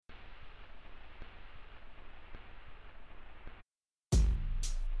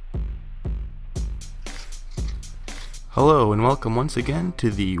Hello and welcome once again to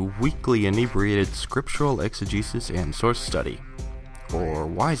the weekly inebriated scriptural exegesis and source study, or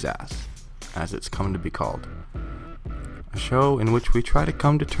WISAS, as it's come to be called. A show in which we try to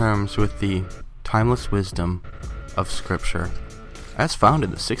come to terms with the timeless wisdom of Scripture, as found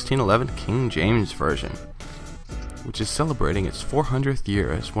in the 1611 King James Version, which is celebrating its 400th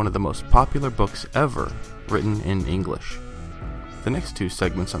year as one of the most popular books ever written in English. The next two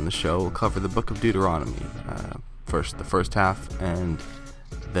segments on the show will cover the book of Deuteronomy, first the first half and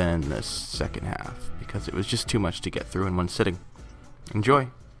then the second half, because it was just too much to get through in one sitting. Enjoy.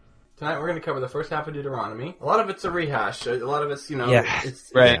 Tonight we're going to cover the first half of Deuteronomy. A lot of it's a rehash. A lot of it's,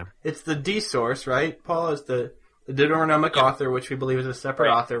 it's right. It's the D source, right? Paul is the Deuteronomic author, which we believe is a separate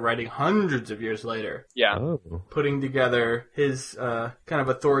author writing hundreds of years later. Yeah. Putting together his kind of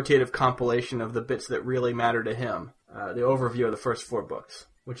authoritative compilation of the bits that really matter to him. The overview of the first four books.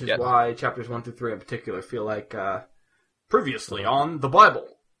 Which is why chapters 1 through 3 in particular feel like previously on the Bible.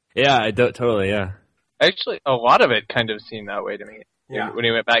 Yeah, totally, yeah. Actually, a lot of it kind of seemed that way to me. Yeah. When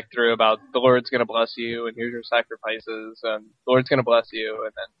he went back through about the Lord's going to bless you, and here's your sacrifices, and the Lord's going to bless you,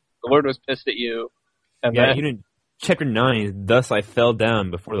 and then the Lord was pissed at you. And then, even in chapter 9, thus I fell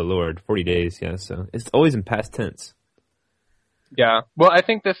down before the Lord, 40 days, so it's always in past tense. Yeah, well, I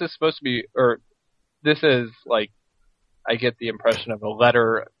think this is supposed to be, or this is like, I get the impression of a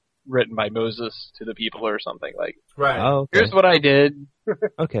letter written by Moses to the people or something. Like, right. Oh, okay. Here's what I did.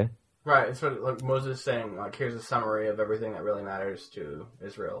 Okay. Right. It's what like Moses is saying, like, here's a summary of everything that really matters to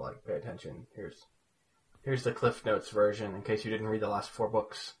Israel. Like, pay attention. Here's the Cliff Notes version in case you didn't read the last four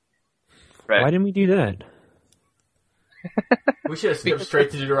books. Right. Why didn't we do that? We should have skipped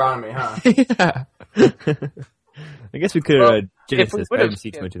straight to Deuteronomy, huh? Yeah. I guess we could have Genesis. I didn't see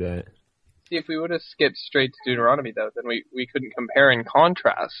too much of that. See, if we would have skipped straight to Deuteronomy, though, then we couldn't compare and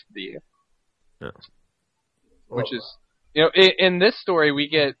contrast the... No. Which is... in this story, we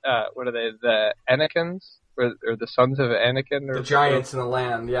get, what are they, the Anakins? Or the sons of Anakin? Or the giants in the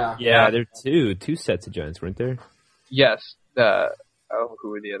land, yeah. Yeah, there are two sets of giants, weren't there? Yes. Who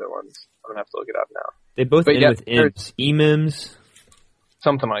were the other ones? I'm going to have to look it up now. They both end with imps. Emims.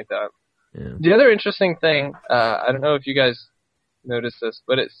 Something like that. Yeah. The other interesting thing, I don't know if you guys noticed this,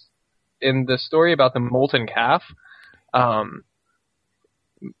 but it's in the story about the molten calf,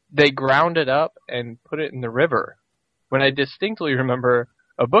 they ground it up and put it in the river. When I distinctly remember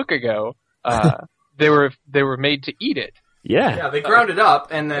a book ago, they were made to eat it. Yeah. Yeah, they ground it up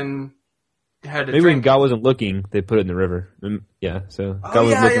and then had to Maybe drink. when God wasn't looking, they put it in the river. Yeah, so God Oh,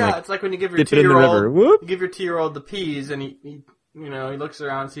 wasn't looking. yeah. Like, It's like when you give your dip it in the 2-year-old, river. Whoop. you give your 2-year-old the peas and he looks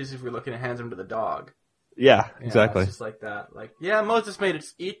around, sees if we're looking, and hands them to the dog. Yeah, Yeah, exactly. It's just like that. Like, yeah, Moses made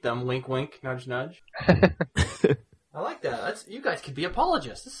us eat them. Wink, wink. Nudge, nudge. I like that. You guys could be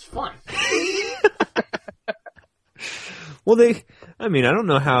apologists. This is fun. Well, I don't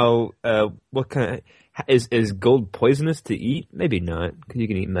know how, what kind of, is gold poisonous to eat? Maybe not, because you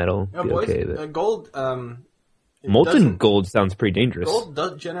can eat metal. No, be boys, okay, but gold, molten gold sounds pretty dangerous.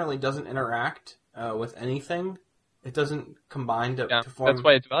 Gold generally doesn't interact with anything. It doesn't combine to form... That's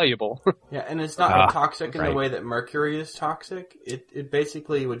why it's valuable. Yeah, and it's not toxic in right. the way that mercury is toxic. It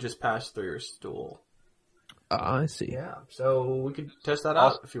basically would just pass through your stool. I see. Yeah, so we could test that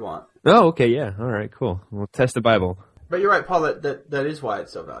out if you want. Oh, okay, yeah. All right, cool. We'll test the Bible. But you're right, Paul, that is why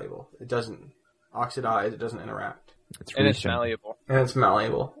it's so valuable. It doesn't oxidize, it doesn't interact. And it's malleable. And it's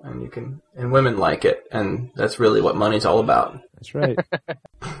malleable, and women like it, and that's really what money's all about. That's right.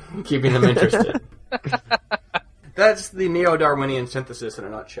 Keeping them interested. That's the neo-Darwinian synthesis in a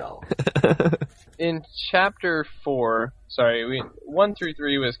nutshell. In chapter 4, 1 through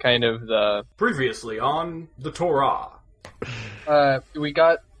 3 was kind of the... Previously on the Torah.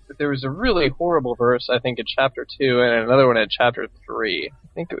 There was a really horrible verse, I think, in chapter 2, and another one in chapter 3. I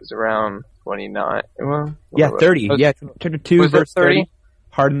think it was around 29. Well, Yeah, 30. Yeah, chapter 2, verse 30.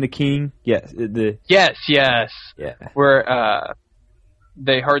 Harden the king. Yes. Yes. Yeah. Where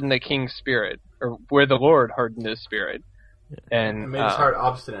they hardened the king's spirit, or where the Lord hardened his spirit. And it made his heart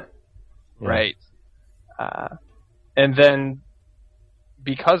obstinate. Right. And then,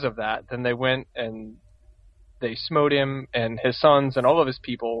 because of that, then they went and they smote him and his sons and all of his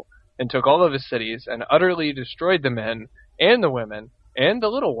people and took all of his cities and utterly destroyed the men and the women and the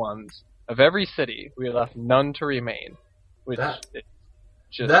little ones of every city. We left none to remain. Which that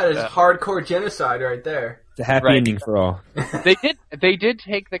is hardcore genocide right there. It's a happy ending for all. They did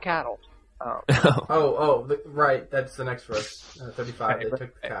take the cattle. Right. That's the next verse. 35. They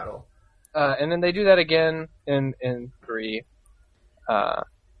took the cattle. And then they do that again in 3.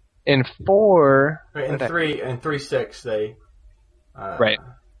 In 4... Right, in 3, 6, they... right.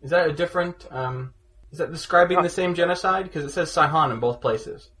 Is that a different Is that describing the same genocide? Because it says Sihon in both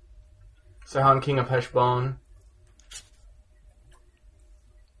places. Sihon, king of Heshbon.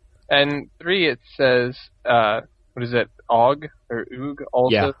 And 3, it says, what is it, Og, or Ug,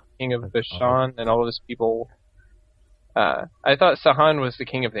 also king of Bashan, and all of his people. I thought Sihon was the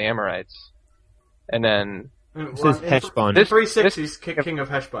king of the Amorites. And then... It says Heshbon. In 3:6, he's king of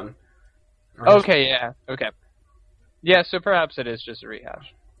Heshbon. Okay, yeah, okay. Yeah, so perhaps it is just a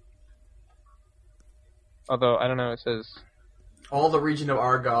rehash. Although, I don't know, it says... All the region of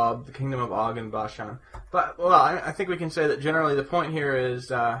Argob, the kingdom of Og and Bashan. But, well, I think we can say that generally the point here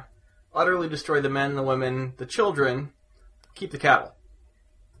is utterly destroy the men, the women, the children, keep the cattle.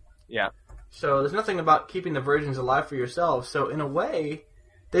 Yeah. So there's nothing about keeping the virgins alive for yourselves. So in a way,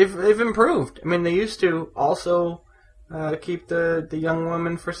 they've improved. I mean, they used to also keep the young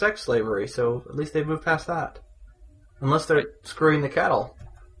women for sex slavery. So at least they've moved past that. Unless they're screwing the cattle.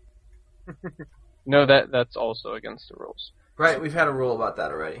 No, that's also against the rules. Right, we've had a rule about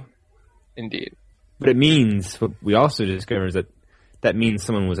that already. Indeed. But it means, what we also discovered is that means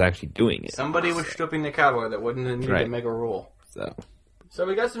someone was actually doing it. Somebody was stripping the cattle that wouldn't need to make a rule. So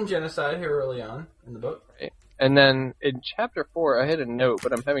we got some genocide here early on in the book. Right. And then in chapter 4, I had a note,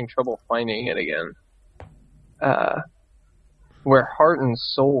 but I'm having trouble finding it again. Where heart and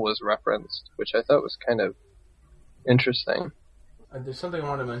soul was referenced, which I thought was kind of interesting. There's something I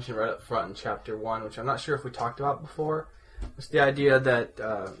want to mention right up front in chapter 1, which I'm not sure if we talked about before. It's the idea that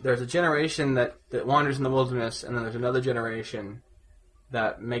there's a generation that wanders in the wilderness, and then there's another generation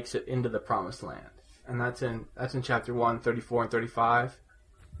that makes it into the promised land. And that's in chapter 1, 34 and 35.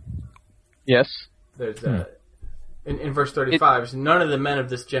 Yes. There's in verse 35, none of the men of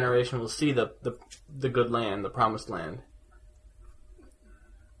this generation will see the good land, the promised land.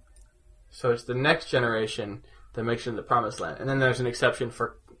 So it's the next generation that makes it into the promised land. And then there's an exception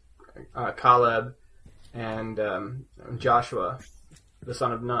for Caleb and Joshua, the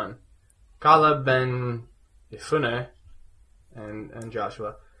son of Nun. Caleb ben Yefuneh and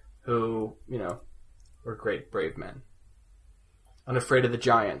Joshua, who, were great, brave men. Unafraid of the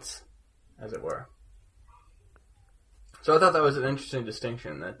giants, as it were. So I thought that was an interesting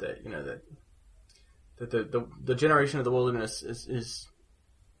distinction, that the generation of the wilderness is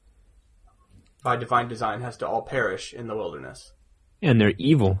by divine design has to all perish in the wilderness. And they're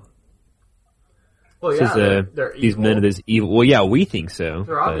evil. Well, yeah, they're these evil. men of this evil. Well, yeah, we think so.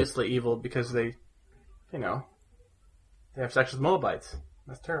 They're obviously evil because they have sex with Moabites.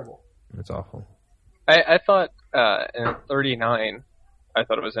 That's terrible. That's awful. I thought in 39, I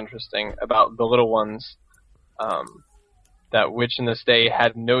thought it was interesting about the little ones, that which in this day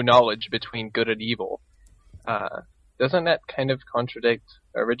had no knowledge between good and evil. Doesn't that kind of contradict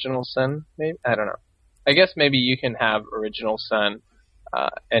original sin? Maybe, I don't know. I guess maybe you can have original sin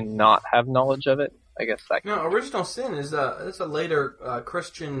and not have knowledge of it. I guess that. No, original sin is it's a later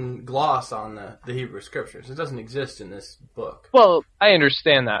Christian gloss on the Hebrew Scriptures. It doesn't exist in this book. Well, I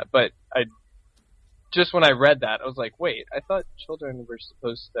understand that, but just when I read that, I was like, wait, I thought children were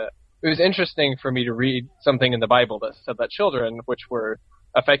supposed to... It was interesting for me to read something in the Bible that said that children, which were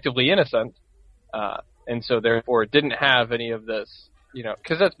effectively innocent, and so therefore didn't have any of this,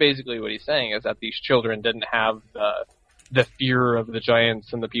 because that's basically what he's saying, is that these children didn't have the fear of the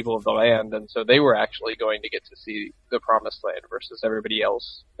giants and the people of the land, and so they were actually going to get to see the promised land versus everybody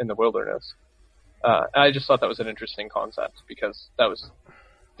else in the wilderness. I just thought that was an interesting concept, because that was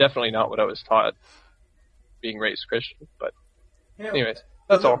definitely not what I was taught being raised Christian, but anyways,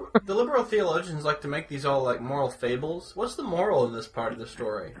 that's all. The liberal theologians like to make these all like moral fables. What's the moral in this part of the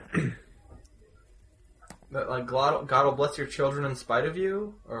story? That like God will bless your children in spite of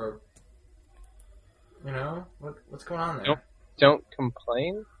you, or what's going on there? Don't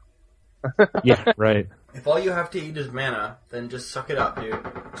complain. Yeah, right. If all you have to eat is manna, then just suck it up,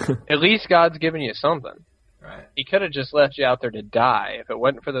 dude. At least God's giving you something. Right. He could have just left you out there to die if it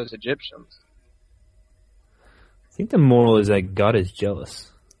wasn't for those Egyptians. I think the moral is that God is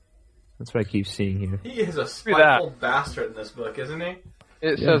jealous. That's what I keep seeing here. He is a spiteful bastard in this book, isn't he?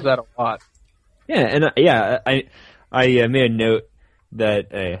 It says that a lot. Yeah, and I made a note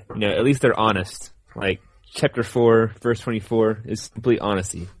that at least they're honest. Like chapter 4, verse 24 is complete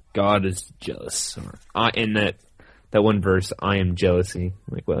honesty. God is jealous. In that one verse, I am jealousy.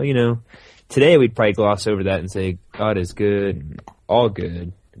 Like, well, today we'd probably gloss over that and say God is good, all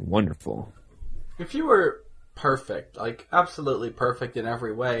good, wonderful. If you were perfect, like absolutely perfect in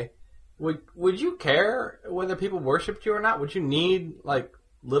every way, would you care whether people worshipped you or not? Would you need like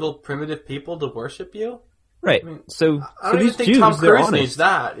little primitive people to worship you? Right. I mean, so I don't even think Jews, Tom they're Cruise honest. needs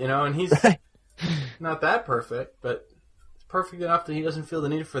that, and he's not that perfect, but perfect enough that he doesn't feel the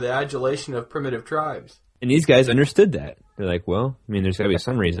need for the adulation of primitive tribes. And these guys understood that. They're like, well, I mean, there's got to be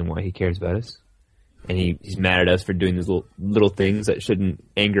some reason why he cares about us. And he's mad at us for doing these little things that shouldn't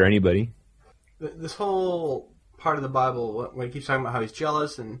anger anybody. This whole part of the Bible, when he keeps talking about how he's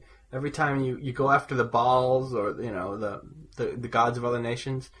jealous, and every time you go after the Baals or the gods of other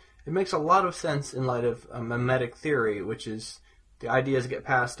nations, it makes a lot of sense in light of a mimetic theory, which is the ideas get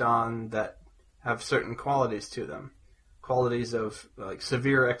passed on that have certain qualities to them, qualities of like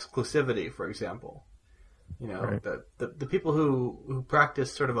severe exclusivity, for example. Right. The people who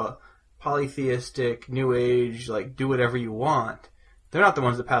practice sort of a polytheistic, new age, like do whatever you want, they're not the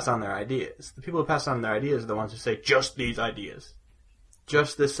ones that pass on their ideas. The people who pass on their ideas are the ones who say, just these ideas.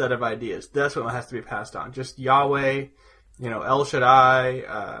 Just this set of ideas. That's what has to be passed on. Just Yahweh, El Shaddai,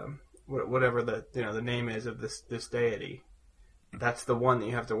 whatever the name is of this deity. That's the one that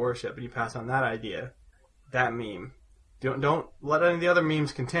you have to worship, and you pass on that idea, that meme. Don't let any of the other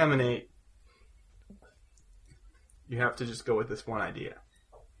memes contaminate. You have to just go with this one idea.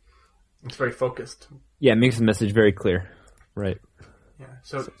 It's very focused. Yeah, it makes the message very clear. Right. Yeah.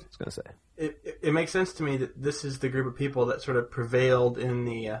 So That's what I was going to say. It makes sense to me that this is the group of people that sort of prevailed in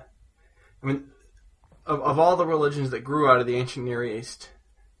the... of all the religions that grew out of the ancient Near East,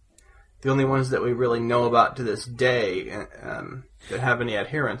 the only ones that we really know about to this day that have any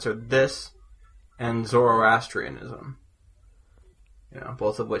adherents are this and Zoroastrianism.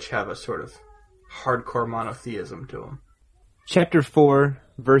 Both of which have a sort of hardcore monotheism to them. Chapter 4,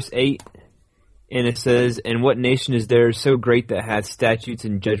 verse 8, and it says, "And what nation is there so great that hath statutes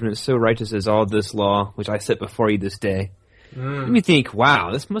and judgments so righteous as all this law, which I set before you this day?" Let me think,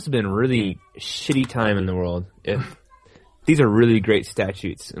 wow, this must have been a really shitty time in the world. If these are really great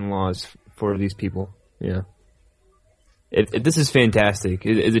statutes and laws for these people. Yeah. If this is fantastic.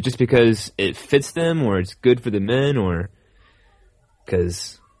 Is it just because it fits them, or it's good for the men, or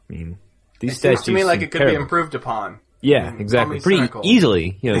because, these It statutes seems to me like seem it could terrible. be improved upon. Yeah, exactly. Call me Pretty cynical.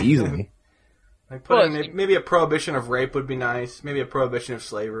 easily, easily. Like putting maybe a prohibition of rape would be nice. Maybe a prohibition of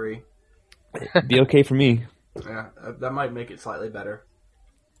slavery. Be okay for me. Yeah, that might make it slightly better.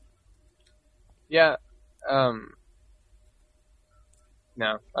 Yeah. No,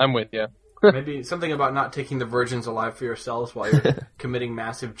 I'm with you. Maybe something about not taking the virgins alive for yourselves while you're committing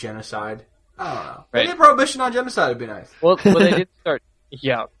massive genocide. I don't know. Maybe Right. a prohibition on genocide would be nice. Well, they did start.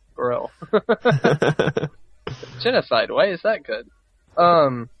 Yeah, bro. Genocide. Why is that good?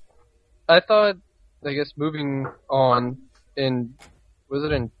 I thought. I guess moving on was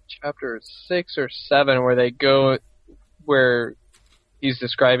it in chapter 6 or 7 where he's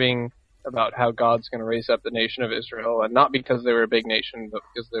describing about how God's going to raise up the nation of Israel, and not because they were a big nation, but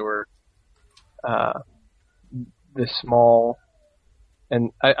because they were this small.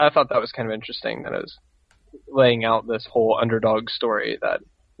 And I thought that was kind of interesting that it was laying out this whole underdog story that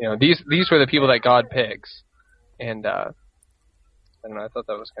these were the people that God picks, and I don't know. I thought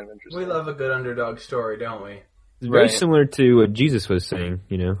that was kind of interesting. We love a good underdog story, don't we? It's very Right. similar to what Jesus was saying,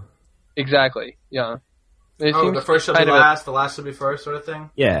 Exactly. Yeah. It Oh, seems the first shall be kind of last, the last shall be first, sort of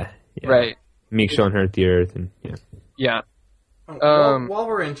thing. Yeah. right. Meek shall inherit the earth, and yeah. Yeah. While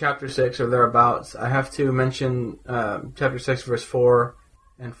we're in chapter 6 or thereabouts, I have to mention chapter 6, verse 4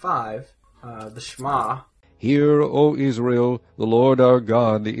 and 5, the Shema. Hear, O Israel, the Lord our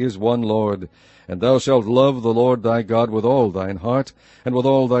God is one Lord, and thou shalt love the Lord thy God with all thine heart, and with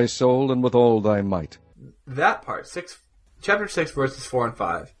all thy soul, and with all thy might. That part, chapter 6, verses 4 and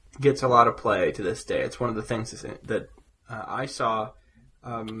 5, gets a lot of play to this day. It's one of the things that I saw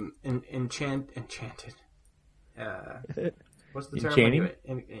enchanted. What's the term? Enchanting?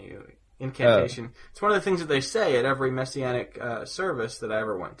 Anyway, incantation. It's one of the things that they say at every messianic service that I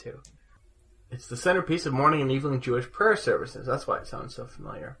ever went to. It's the centerpiece of morning and evening Jewish prayer services. That's why it sounds so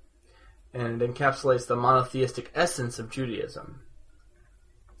familiar. And it encapsulates the monotheistic essence of Judaism.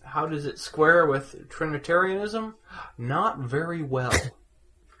 How does it square with Trinitarianism? Not very well.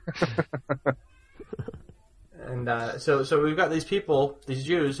 And so we've got these people, these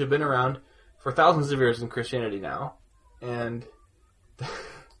Jews, who've been around for thousands of years in Christianity now, and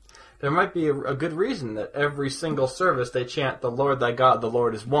there might be a good reason that every single service they chant, "The Lord thy God, the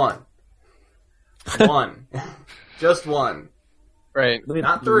Lord is one." One. Just one. Right. Not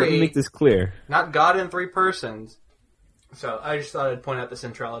Let me three. make this clear. Not God in three persons. So I just thought I'd point out the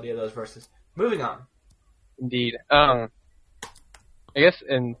centrality of those verses. Moving on. Indeed. I guess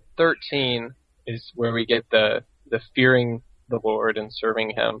in 13 is where we get the fearing the Lord and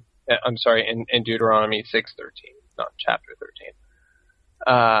serving Him. I'm sorry, in Deuteronomy 6:13, not chapter 13.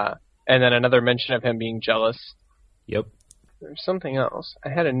 And then another mention of Him being jealous. Yep. There's something else. I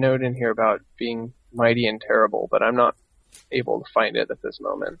had a note in here about being mighty and terrible, but I'm not able to find it at this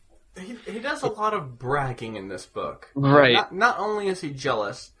moment. He does a lot of bragging in this book. Right. Not only is he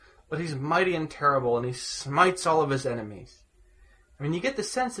jealous, but he's mighty and terrible, and he smites all of his enemies. I mean, you get the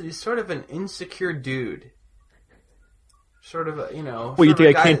sense that he's sort of an insecure dude. Sort of a, What, you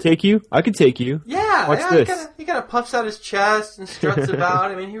think I can't take you? I can take you. Yeah. What's this? He kind of puffs out his chest and struts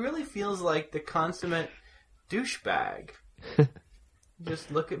about. I mean, he really feels like the consummate douchebag.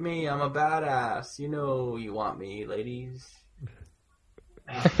 Just look at me, I'm a badass. You know you want me, ladies.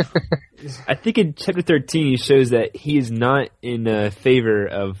 I think in chapter 13 he shows that he is not in favor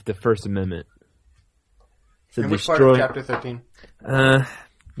of the First Amendment. So in which part of chapter 13?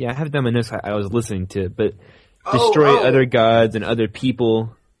 Yeah, I have it down my notes. I was listening to it, but destroy other gods and other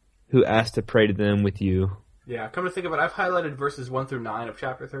people who ask to pray to them with you. Yeah, come to think of it, I've highlighted verses 1 through 9 of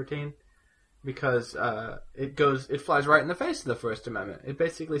chapter 13 because it flies right in the face of the First Amendment. It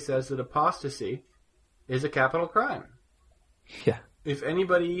basically says that apostasy is a capital crime. Yeah. If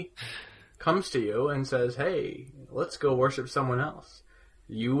anybody comes to you and says, hey, let's go worship someone else,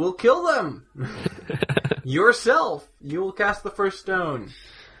 you will kill them. Yourself. You will cast the first stone.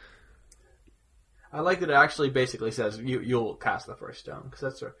 I like that it actually basically says you'll cast the first stone.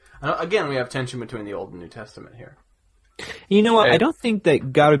 Because that's again, we have tension between the Old and New Testament here. You know what? I don't think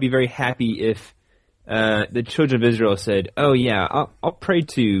that God would be very happy if the children of Israel said, oh yeah, I'll pray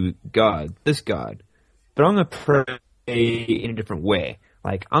to God, this God, but I'm going to pray in a different way.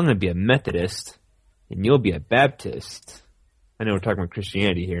 Like, I'm going to be a Methodist, and you'll be a Baptist. I know we're talking about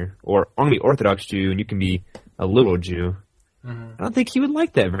Christianity here. Or, I'm going to be Orthodox Jew, and you can be a liberal Jew. Mm-hmm. I don't think he would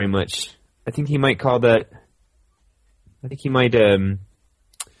like that very much. I think he might call that... I think he might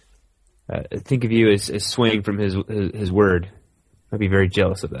think of you as swaying from his word. I'd be very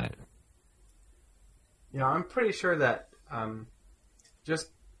jealous of that. Yeah, I'm pretty sure that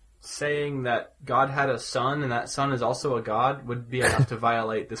just saying that God had a son and that son is also a god would be enough to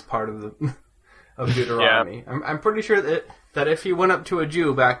violate this part of Deuteronomy. Yeah. I'm pretty sure that if he went up to a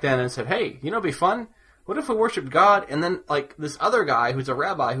Jew back then and said, hey, it'd be fun? What if we worshiped God and then, like, this other guy who's a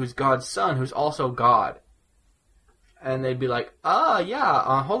rabbi who's God's son who's also God? And they'd be like,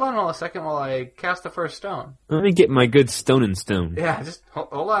 hold on a second while I cast the first stone. Let me get my good stone and stone. Yeah, just hold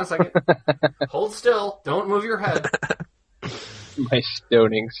on a second. Hold still. Don't move your head. My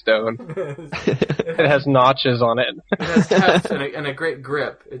stoning stone. It has notches on it. It has heft and a great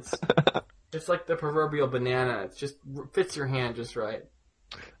grip. It's like the proverbial banana. It just fits your hand just right.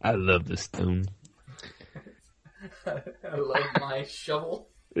 I love this stone. I love my shovel.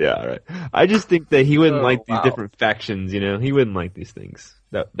 Yeah, right. I just think that he wouldn't like these different factions, He wouldn't like these things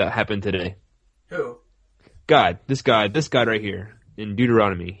that happen today. Who? God. This God right here in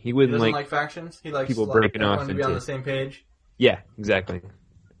Deuteronomy. He wouldn't like factions? He likes people breaking off to be on the same page? Yeah, exactly.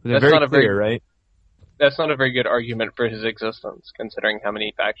 That's very not clear, right? That's not a very good argument for his existence, considering how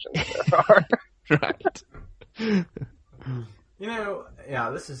many factions there are. Right.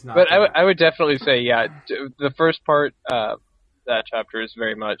 This is not... But I would definitely say, the first part... that chapter is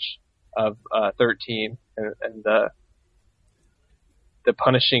very much of 13 and the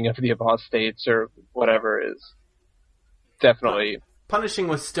punishing of the apostates or whatever is definitely punishing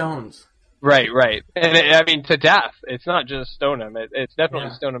with stones. Right. And to death. It's not just stone him. It's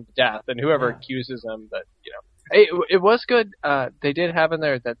definitely stone him to death. And whoever accuses him, that it was good. They did have in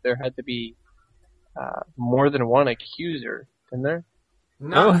there that there had to be more than one accuser, didn't there?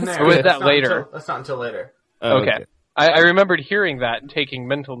 No, or was that later? That's not until later. Oh, okay. I remembered hearing that and taking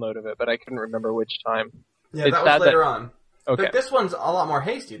mental note of it, but I couldn't remember which time. Yeah, that was later on. Okay. But this one's a lot more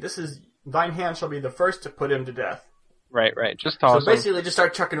hasty. This is, thine hand shall be the first to put him to death. Right. Just toss him. So basically just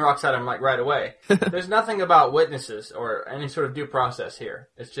start chucking rocks at him like right away. There's nothing about witnesses or any sort of due process here.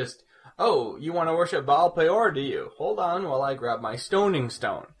 It's just, oh, you want to worship Baal Peor, do you? Hold on while I grab my stoning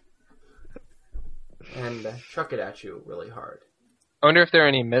stone. And chuck it at you really hard. I wonder if there are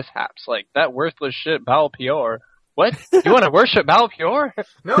any mishaps, like that worthless shit Baal Peor. What? You want to worship Baal Peor?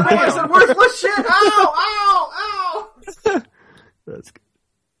 No, I said worthless shit! Ow! That's good.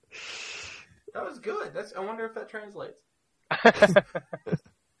 That was good. I wonder if that translates.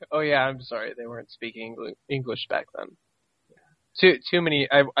 Oh yeah, I'm sorry. They weren't speaking English back then. Too many.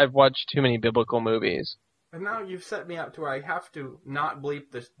 I've watched too many biblical movies. And now you've set me up to where I have to not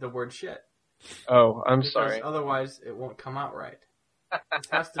bleep the word shit. Oh, I'm sorry. Otherwise, it won't come out right. It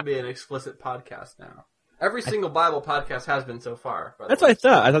has to be an explicit podcast now. Every single Bible podcast has been so far. That's what I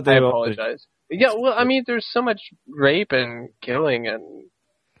thought. I apologize. Yeah, well, there's so much rape and killing and...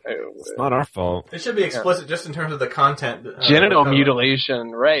 It's not our fault. It should be explicit just in terms of the content. Genital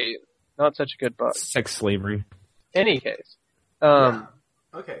mutilation, right. Not such a good book. Sex slavery. Any case.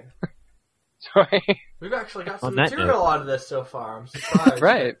 Okay. Sorry. We've actually got On some that material out of this so far. I'm surprised.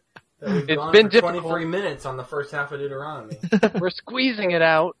 Right. That we've It's gone been for difficult. 23 minutes on the first half of Deuteronomy. We're squeezing it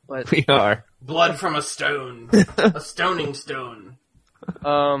out, but We are. Blood from a stone. A stoning stone.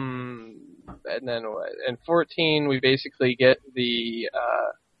 and then what? In 14, we basically get the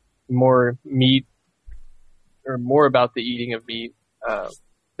more meat, or more about the eating of meat.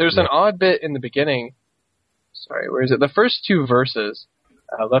 There's an odd bit in the beginning. Sorry, where is it? The first two verses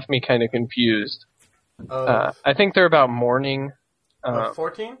left me kind of confused. I think they're about mourning.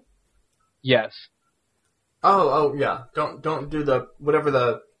 14? Yes. Oh, yeah. Don't do the whatever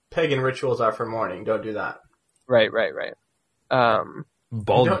the pagan rituals are for mourning. Don't do that. Right.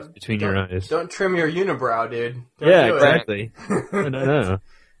 Baldness between your eyes. Don't trim your unibrow, dude. Don't Yeah, do exactly. It. No.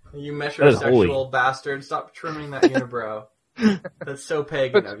 You That is metrosexual holy. bastard. Stop trimming that unibrow. That's so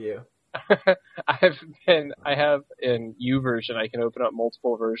pagan of you. I have in U version, I can open up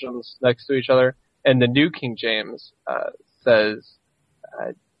multiple versions next to each other, and the New King James says,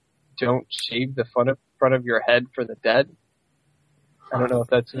 "Don't shave the front of your head for the dead." I don't know if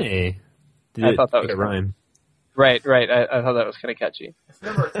that's Hey. Did I it thought that make was a rhyme? right. I thought that was kind of catchy. It's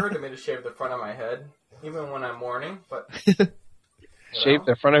never occurred to me to shave the front of my head, even when I'm mourning. But Shave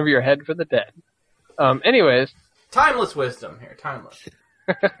the front of your head for the dead. Anyways, timeless wisdom here. Timeless.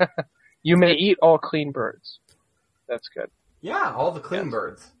 you may eat all clean birds. That's good. Yeah, all the clean Yes.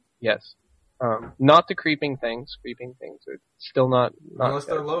 birds, Yes. Not the creeping things. Creeping things are still not unless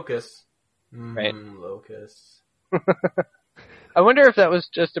they're good. locusts. Right. Locusts. I wonder if that was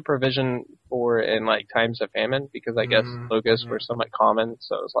just a provision for in like times of famine, because I guess locusts were somewhat common,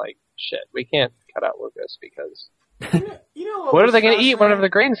 so it was like, shit, we can't cut out locusts because You know what are was they going to eat whenever fascinating? the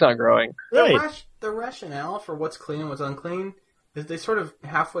grain's not growing? Right. The rationale for what's clean and what's unclean is they sort of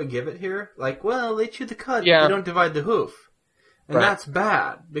halfway give it here. Like, well, they chew the cud, Yeah. but they don't divide the hoof. And Right. that's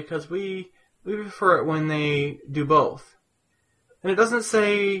bad, because we prefer it when they do both. And it doesn't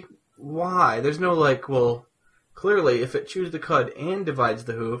say why. There's no like, well, clearly if it chews the cud and divides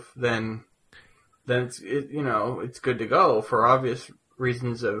the hoof, then it's good to go for obvious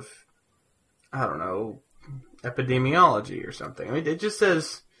reasons of, I don't know, epidemiology or something. I mean, it just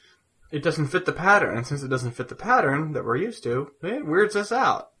says it doesn't fit the pattern, and since it doesn't fit the pattern that we're used to, it weirds us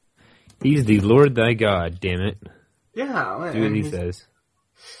out. He's the Lord thy God, damn it. Yeah, Do what and he he's- says.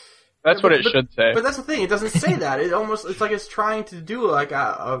 That's what it should say. But that's the thing; it doesn't say that. It's like it's trying to do like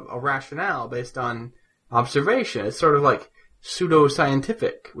a rationale based on observation. It's sort of like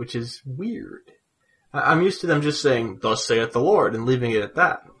pseudo-scientific, which is weird. I'm used to them just saying, "Thus saith the Lord," and leaving it at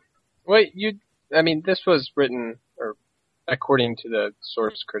that. Wait, this was written, or according to the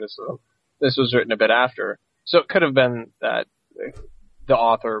source criticism, this was written a bit after. So it could have been that the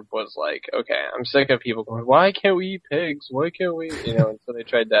author was like, okay, I'm sick of people going, why can't we eat pigs? Why can't we? And so they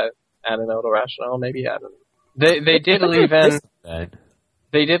tried to add an little rationale. Maybe I don't know. They did leave in That.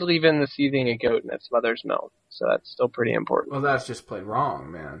 they did leave in the seething a goat in its mother's milk, so that's still pretty important. Well, that's just plain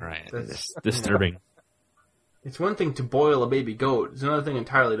wrong, man. Right. That's It's disturbing. It's one thing to boil a baby goat. It's another thing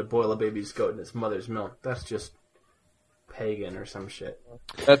entirely to boil a baby's goat in its mother's milk. That's just pagan or some shit.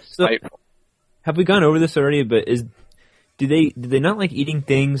 That's So- spiteful. Have we gone over this already? But do they not like eating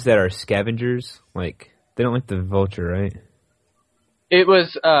things that are scavengers? Like they don't like the vulture, right? It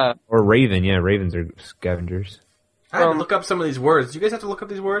was Or raven? Yeah, ravens are scavengers. I had to look up some of these words. Do you guys have to look up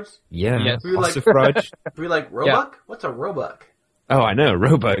these words? Yeah. Yes. We like- Ossifrage. Are we like Roebuck? What's a Roebuck? Oh, I know.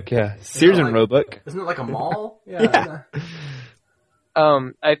 Roebuck, yeah. Sears and like- Roebuck. Isn't it like a mall? Yeah.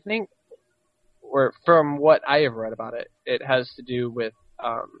 I think, or from what I have read about it, it has to do with,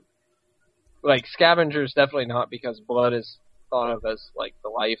 like scavengers, definitely not, because blood is thought of as like the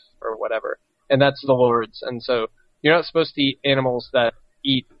life or whatever, and that's the Lord's, and so you're not supposed to eat animals that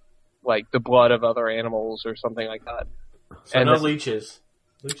eat like the blood of other animals or something like that. So And no the- leeches.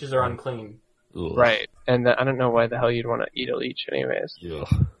 Leeches are unclean. Ugh. Right, and I don't know why the hell you'd want to eat a leech anyways.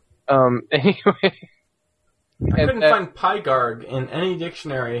 Ugh. Anyway. I And couldn't find pygarg in any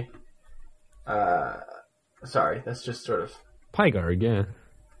dictionary. Sorry, that's just sort of... Pygarg, yeah.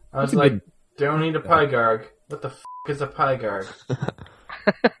 I was That's a like, good- don't eat a pygarg. What the f*** is a pygarg?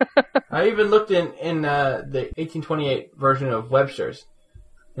 I even looked in the 1828 version of Webster's,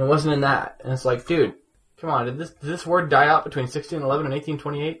 and it wasn't in that. And it's like, dude, come on, did this word die out between 1611 and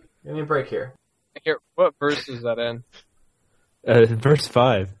 1828? Give me a break here. Here, what verse is that in? Verse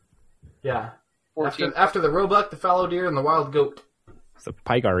 5. Yeah. 14. After the roebuck, the fallow deer, and the wild goat. It's a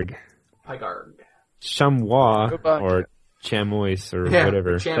Pygarg. Pygarg. Chamois, Roebuck. or chamois, or Yeah,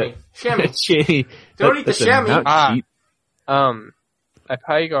 whatever. chamois. Chamois. Chamois. Don't eat the That's a chamois. not Ah. cheap. A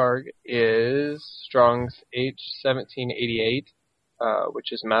pygarg is Strong's H1788.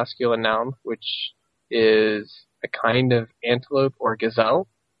 which is masculine noun, which is a kind of antelope or gazelle,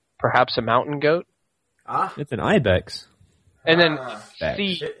 perhaps a mountain goat. Ah. It's an ibex. And then Facts.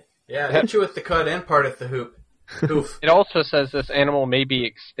 C, Hit you with the cud and part of the hoop. Hoof. it also says this animal may be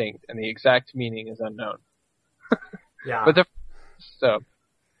extinct, and the exact meaning is unknown. Yeah. But so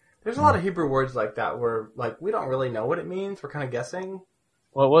There's a lot of Hebrew words like that where, like, we don't really know what it means. We're kind of guessing.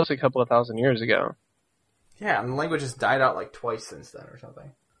 well, it was a couple of thousand years ago. Yeah, and the language has died out like twice since then or something.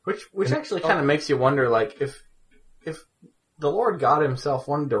 Which actually kind of makes you wonder, like, if the Lord God himself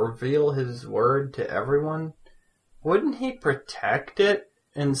wanted to reveal his word to everyone, wouldn't he protect it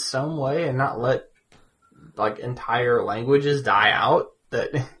in some way and not let, like, entire languages die out?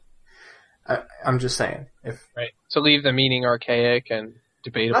 That I'm just saying. Right. To leave the meaning archaic and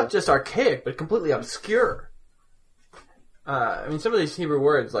debatable. Not just archaic, but completely obscure. I mean, some of these Hebrew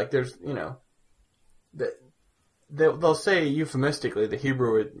words, like, there's, you know, they'll say euphemistically the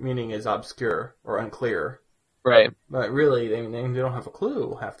Hebrew meaning is obscure or unclear. Right. But really, they don't have a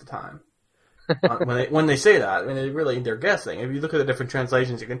clue half the time. when they say that, I mean, they're guessing. If you look at the different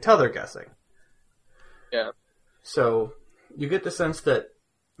translations, you can tell they're guessing. Yeah. So, you get the sense that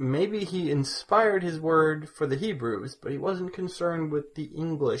maybe he inspired his word for the Hebrews, but he wasn't concerned with the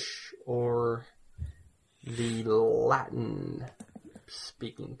English or the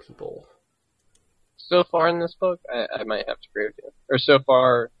Latin-speaking people. So far in this book, I might have to agree with you. Or so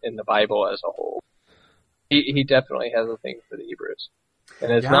far in the Bible as a whole. He definitely has a thing for the Hebrews.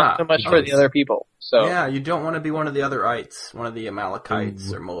 And it's not so much for the other people. So yeah, you don't want to be one of the otherites, one of the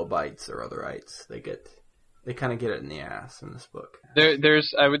Amalekites or Moabites or otherites. They kind of get it in the ass in this book.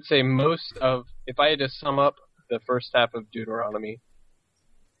 There's, I would say, most of, if I had to sum up the first half of Deuteronomy,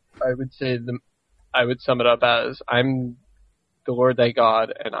 I would sum it up as, I'm the Lord thy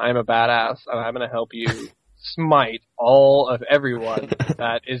God, and I'm a badass, and I'm going to help you smite all of everyone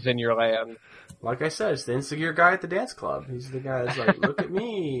that is in your land. Like I said, it's the insecure guy at the dance club. He's the guy that's like, look at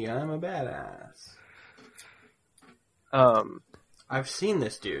me, I'm a badass. I've seen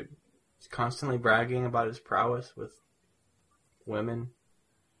this dude. He's constantly bragging about his prowess with women.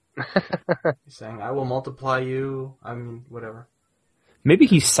 He's saying, I will multiply you. I mean, whatever. Maybe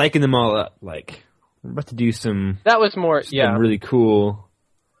he's psyching them all up, like, we're about to do some that was more, yeah. really cool.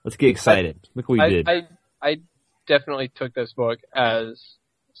 Let's get excited. Look what we did. I definitely took this book as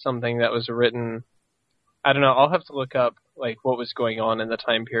something that was written, I don't know, I'll have to look up, like, what was going on in the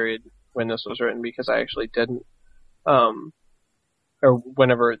time period when this was written, because I actually didn't, or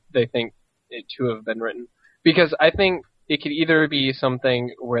whenever they think it to have been written. Because I think it could either be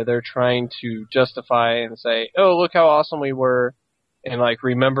something where they're trying to justify and say, oh, look how awesome we were, and, like,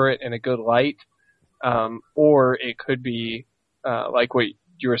 remember it in a good light, or it could be, like what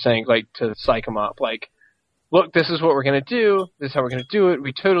you were saying, like, to psych them up, like, look, this is what we're going to do, this is how we're going to do it,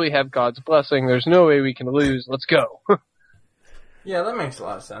 we totally have God's blessing, there's no way we can lose, let's go. Yeah, that makes a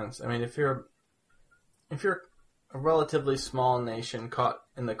lot of sense. I mean, if you're a relatively small nation caught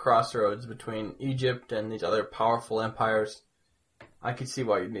in the crossroads between Egypt and these other powerful empires, I could see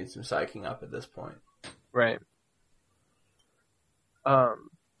why you'd need some psyching up at this point. Right.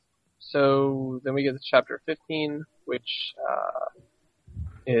 So then we get to chapter 15, which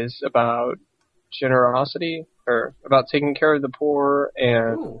is about generosity, or about taking care of the poor,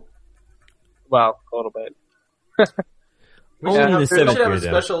 and Ooh. well, a little bit. We should Only have, the seventh we should have year, a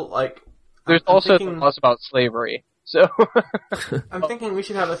though. special, like... There's I'm also thinking, the laws about slavery, so I'm thinking we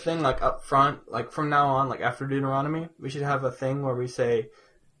should have a thing, like, up front, like, from now on, like, after Deuteronomy, we should have a thing where we say,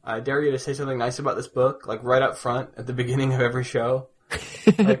 I dare you to say something nice about this book, like, right up front, at the beginning of every show.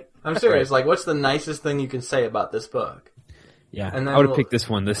 Like, I'm serious, like, what's the nicest thing you can say about this book? Yeah, And then I would we'll- have picked this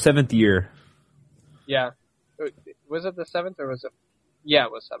one, the 7th year. yeah. Was it the 7th, or was it? Yeah,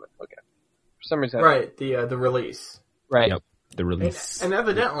 it was 7th. Okay. For some reason. Right, the release. Right. Yep, the release. And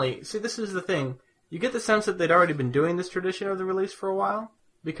evidently, see, this is the thing. You get the sense that they'd already been doing this tradition of the release for a while,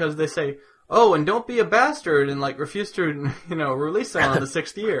 because they say, oh, and don't be a bastard and, like, refuse to, release them on the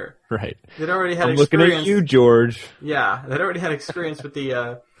 6th year. Right. They'd already had I'm looking experience. at you, George. Yeah, they'd already had experience with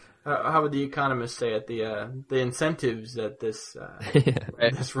the, how would the economists say it, the incentives that this,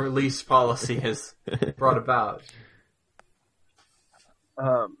 Right. this release policy has brought about.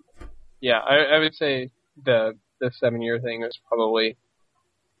 Yeah, I would say the 7-year thing is probably,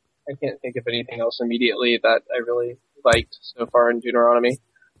 I can't think of anything else immediately that I really liked so far in Deuteronomy.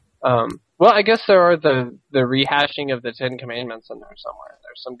 Well, I guess there are the rehashing of the 10 Commandments in there somewhere.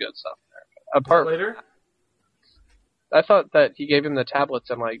 There's some good stuff there. Apart Later? I thought that he gave him the tablets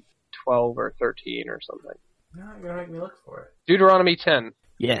in like 12 or 13 or something. No, you're gonna make me look for it. Deuteronomy 10.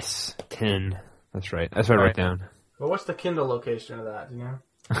 Yes, 10. That's right. That's what I write down. But what's the Kindle location of that? Do you know?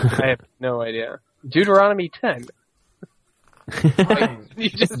 I have no idea. Deuteronomy 10. Fine.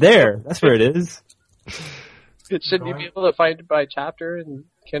 It's there. That's where it is. Should you be able to find it by chapter and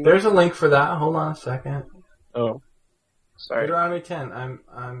Kindle? There's a link for that. Hold on a second. Oh, sorry. Deuteronomy 10. I'm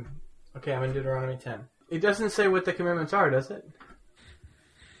in Deuteronomy 10. It doesn't say what the commandments are, does it?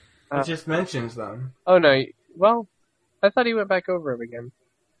 It just mentions them. Oh no. Well, I thought he went back over them again.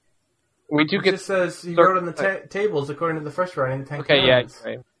 We do It get. just says he wrote on the tables according to the first writing. The Ten Okay, yeah, Commandments.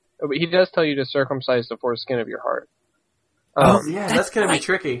 right. Oh, but he does tell you to circumcise the foreskin of your heart. Oh, yeah, that's gonna be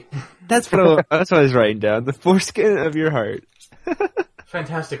tricky. That's what I was writing down. The foreskin of your heart.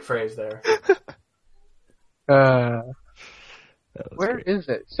 Fantastic phrase there. Where is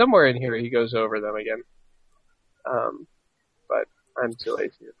it? Somewhere in here he goes over them again. But I'm too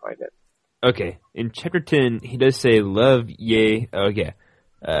lazy to find it. Okay, in chapter 10, he does say, love, yea,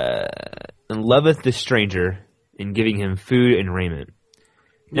 and loveth the stranger in giving him food and raiment.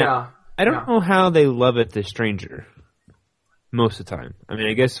 Now, I don't know how they loveth the stranger most of the time. I mean,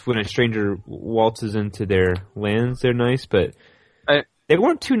 I guess when a stranger waltzes into their lands, they're nice, but they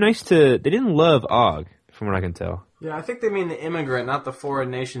weren't too nice they didn't love Og, from what I can tell. Yeah, I think they mean the immigrant, not the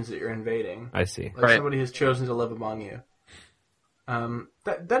foreign nations that you're invading. I see. Like somebody who's chosen to live among you.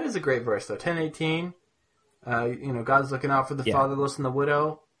 That is a great verse though. 10:18. God's looking out for the fatherless and the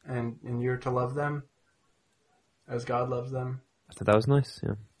widow, and you're to love them as God loves them. I thought that was nice.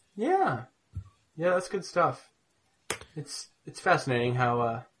 Yeah. Yeah, that's good stuff. It's fascinating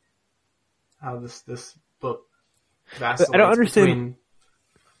how this book vacillates. I don't understand. Between...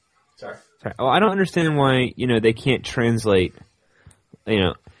 Sorry. Well, I don't understand why they can't translate.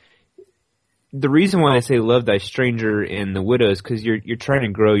 The reason why I say love thy stranger and the widow is because you're trying to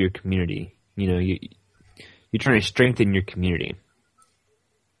grow your community. You're trying to strengthen your community.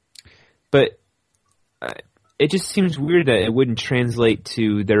 But it just seems weird that it wouldn't translate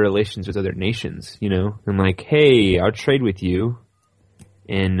to their relations with other nations. I'm like, hey, I'll trade with you,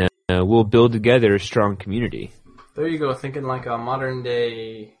 and we'll build together a strong community. There you go, thinking like a modern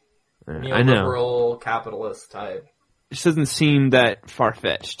day neoliberal capitalist type. It just doesn't seem that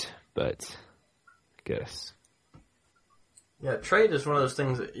far-fetched, but I guess. Yeah, trade is one of those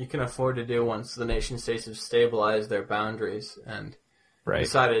things that you can afford to do once the nation states have stabilized their boundaries and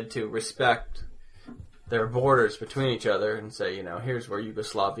decided to respect their borders between each other and say, here's where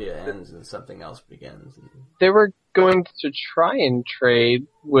Yugoslavia ends and something else begins. They were going to try and trade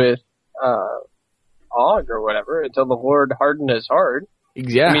with Og or whatever until the Lord hardened his heart.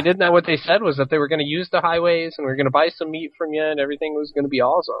 Exactly. I mean, isn't that what they said? Was that they were going to use the highways and we were going to buy some meat from you and everything was going to be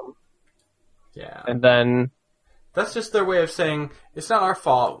awesome. Yeah. And then... That's just their way of saying, it's not our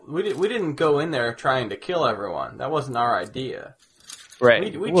fault. We didn't go in there trying to kill everyone. That wasn't our idea.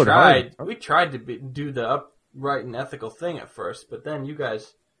 Right. We tried to do the upright and ethical thing at first, but then you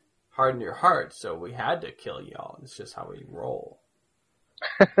guys hardened your heart, so we had to kill y'all. It's just how we roll.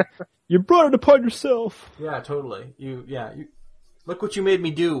 You brought it upon yourself. Yeah, totally. You look what you made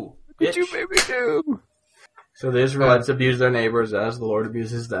me do. What you made me do. So the Israelites abuse their neighbors as the Lord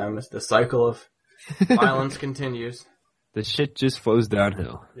abuses them. It's the cycle of violence continues. The shit just flows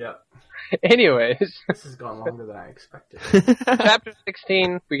downhill. Yep. Anyways. This has gone longer than I expected. Chapter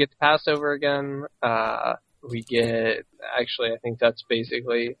 16, we get the Passover again. We get, actually, I think that's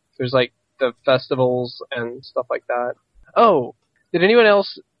basically, there's like the festivals and stuff like that. Oh, did anyone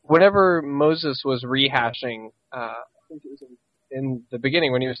else, whenever Moses was rehashing, I think it was in the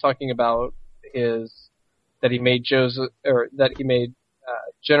beginning when he was talking about that he made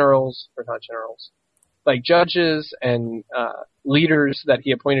generals, or not generals, like judges and leaders that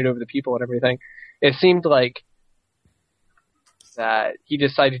he appointed over the people and everything. It seemed like that he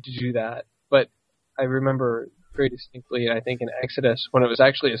decided to do that, but I remember very distinctly, I think in Exodus, when it was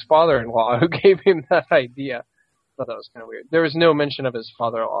actually his father-in-law who gave him that idea. I thought that was kind of weird. There was no mention of his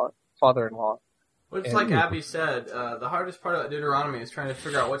father-in-law. Well, it's like Abby said, the hardest part of Deuteronomy is trying to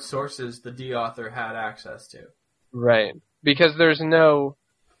figure out what sources the D author had access to. Right. Because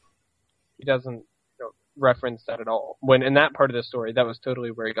he doesn't reference that at all. When in that part of the story, that was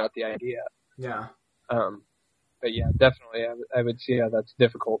totally where he got the idea. Yeah. But yeah, definitely, I would see how that's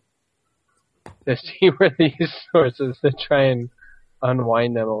difficult to see where these sources to try and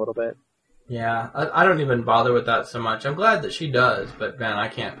unwind them a little bit. Yeah, I don't even bother with that so much. I'm glad that she does, but man, I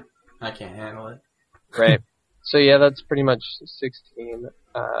can't handle it. Right. So yeah, that's pretty much 16,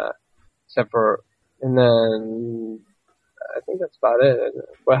 except for, and then I think that's about it.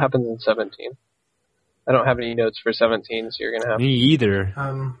 What happens in 17? I don't have any notes for 17, so you're gonna have Me either.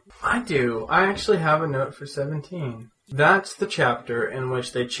 I do. I actually have a note for 17. That's the chapter in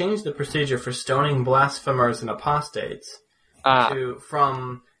which they changed the procedure for stoning blasphemers and apostates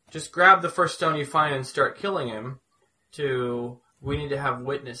from just grab the first stone you find and start killing him to we need to have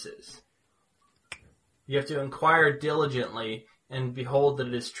witnesses. You have to inquire diligently and behold that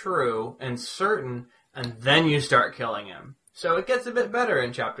it is true and certain, and then you start killing him. So it gets a bit better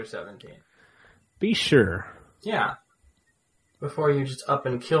in chapter 17. Be sure. Yeah. Before you just up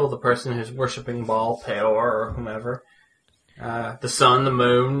and kill the person who's worshipping Baal, Peor, or whomever. The sun, the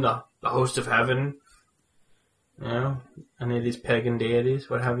moon, the host of heaven. You know, any of these pagan deities,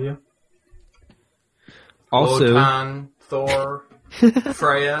 what have you. Also, Wotan, Thor,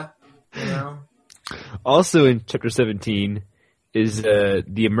 Freya, you know. Also in chapter 17 is the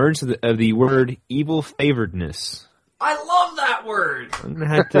emergence of the word evil favoredness. I love that word! I'm going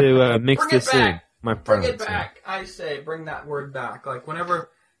to have to mix Bring it this in. back! My Bring it parlance, back! I say, bring that word back. Like, whenever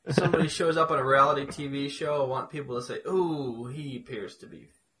somebody shows up on a reality TV show, I want people to say, ooh, he appears to be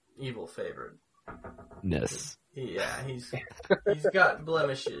evil favored. Yes. Yeah, he's got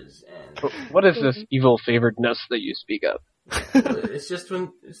blemishes, and What is this evil favoredness that you speak of? it's just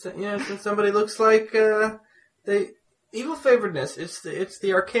when somebody looks like evil favoredness. It's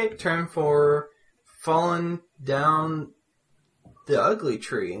the archaic term for fallen down the ugly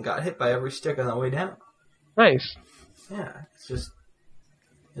tree and got hit by every stick on the way down. Nice. Yeah, it's just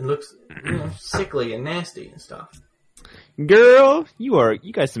it looks sickly and nasty and stuff. Girl,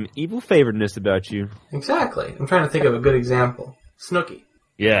 you got some evil favoredness about you. Exactly. I'm trying to think of a good example. Snooki.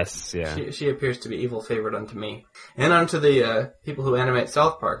 Yes, yeah. She appears to be evil favored unto me. And unto the people who animate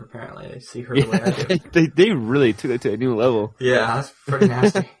South Park, apparently. They see her the way I do. They really took it to a new level. Yeah, that's pretty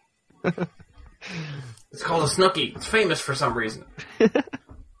nasty. It's called a Snooki. It's famous for some reason.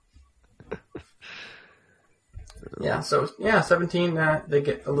 Yeah, so, 17, they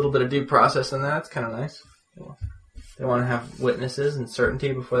get a little bit of due process in that. It's kind of nice. They want to have witnesses and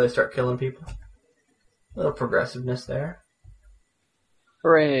certainty before they start killing people. A little progressiveness there.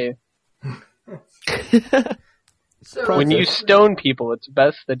 Hooray. So, When you stone people, it's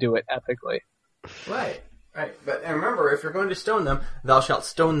best to do it ethically. Right. But and remember, if you're going to stone them, thou shalt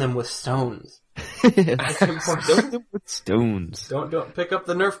stone them with stones. Stone them with stones. Don't pick up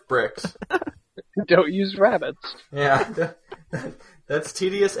the Nerf bricks. Don't use rabbits. Yeah, that's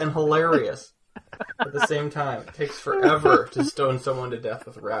tedious and hilarious at the same time. It takes forever to stone someone to death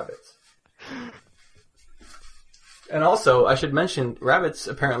with rabbits. And also, I should mention, rabbits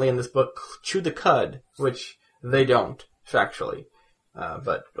apparently in this book chew the cud, which they don't, factually.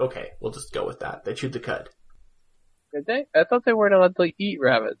 But okay, we'll just go with that. They chewed the cud. Did they? I thought they weren't allowed to eat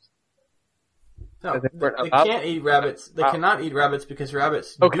rabbits. No, They weren't they allowed- can't eat rabbits. They cannot eat rabbits because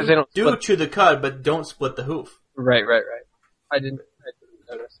rabbits Oh, 'cause they don't split. chew the cud, but don't split the hoof. Right. I didn't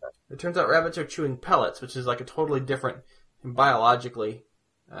notice that. It turns out rabbits are chewing pellets, which is like a totally different, biologically,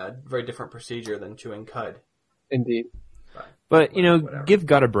 very different procedure than chewing cud. Indeed. But, Whatever. give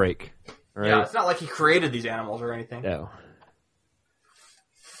God a break. Right? Yeah, it's not like he created these animals or anything. No.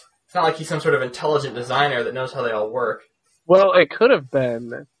 It's not like he's some sort of intelligent designer that knows how they all work. Well, it could have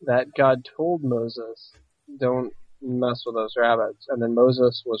been that God told Moses, don't mess with those rabbits. And then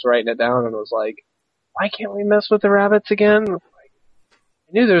Moses was writing it down and was like, why can't we mess with the rabbits again? Like,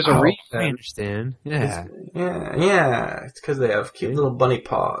 I knew there's a I reason. understand. Yeah. Yeah. It's because they have cute little bunny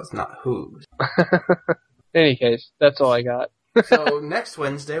paws, not hooves. In any case, that's all I got. So next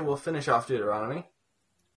Wednesday we'll finish off Deuteronomy.